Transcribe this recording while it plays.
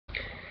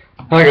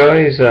Hi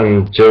guys,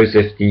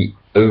 Joseph the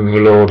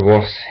Overlord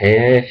Ross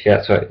here, if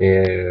that's what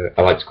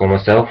I like to call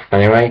myself.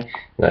 Anyway,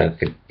 I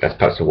think that's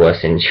perhaps the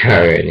worst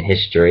intro in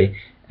history.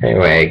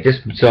 Anyway, I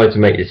just decided to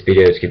make this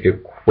video to give you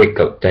a quick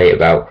update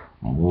about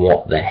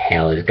what the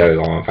hell is going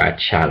on with our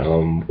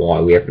channel and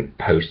why we haven't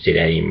posted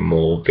any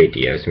more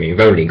videos. I mean, we've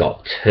only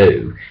got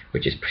two,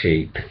 which is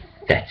pretty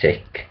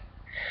pathetic.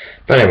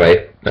 But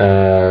anyway,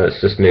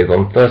 let's just move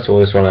on. First of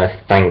all, I just want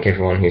to thank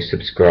everyone who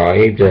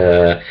subscribed.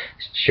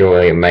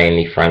 Sure, you're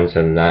mainly friends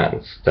and that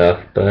and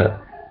stuff,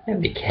 but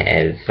nobody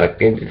cares. Like,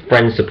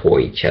 friends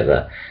support each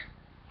other.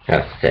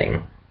 That's the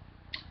thing.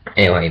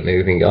 Anyway,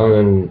 moving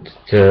on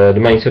to the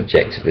main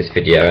subject of this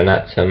video, and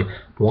that's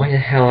why the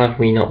hell have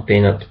we not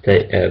been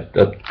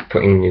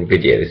putting new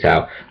videos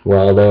out?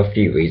 Well, there are a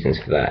few reasons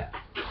for that.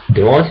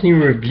 There aren't any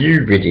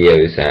review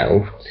videos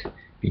out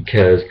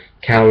because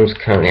Callum's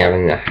currently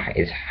having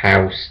his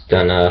house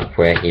done up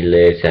where he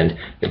lives, and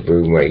the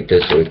room where he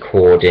does the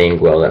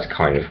recording, well, that's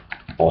kind of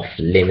off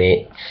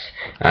limits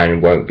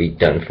and won't be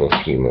done for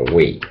a few more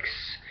weeks.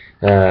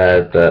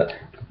 But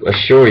I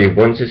assure you,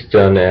 once it's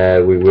done,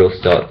 we will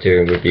start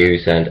doing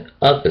reviews and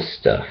other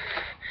stuff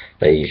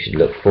that you should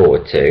look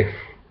forward to.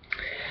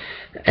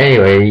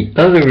 Anyway,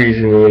 the other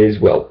reason is,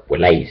 well, we're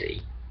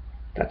lazy.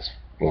 That's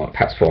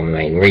perhaps one of the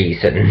main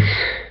reasons.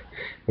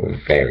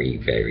 We're very,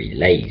 very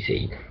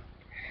lazy.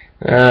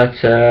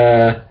 But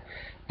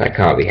that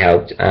can't be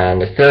helped. And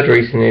the third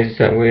reason is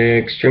that we're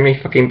extremely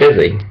fucking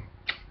busy.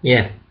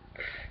 Yeah,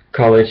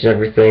 college and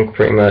everything,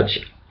 pretty much.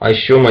 I'm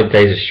sure my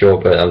days are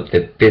short, but I'm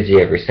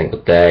busy every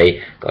single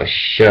day. Got a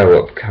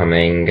show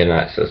upcoming and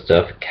that sort of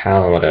stuff.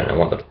 Callum, I don't know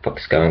what the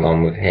fuck's going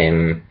on with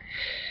him.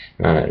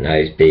 I don't know,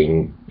 he's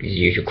being his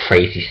usual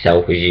crazy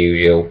self as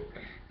usual.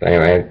 But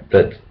anyway,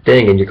 but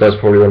then again, you guys are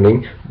probably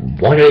wondering,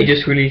 why don't you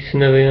just release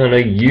another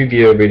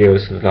Yu-Gi-Oh video or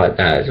something like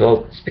that?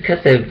 Well, it's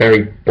because they're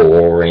very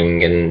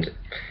boring and,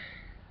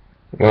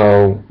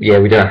 well, yeah,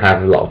 we don't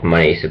have a lot of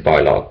money to buy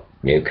a lot of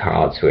new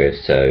cards with,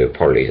 so it'll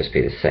probably just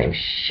be the same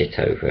shit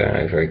over and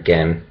over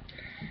again.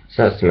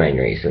 So that's the main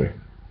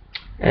reason.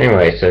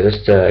 Anyway, so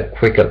just a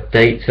quick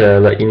update to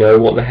let you know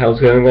what the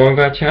hell's going on with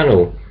our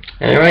channel.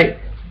 Anyway,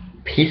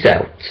 peace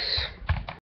out.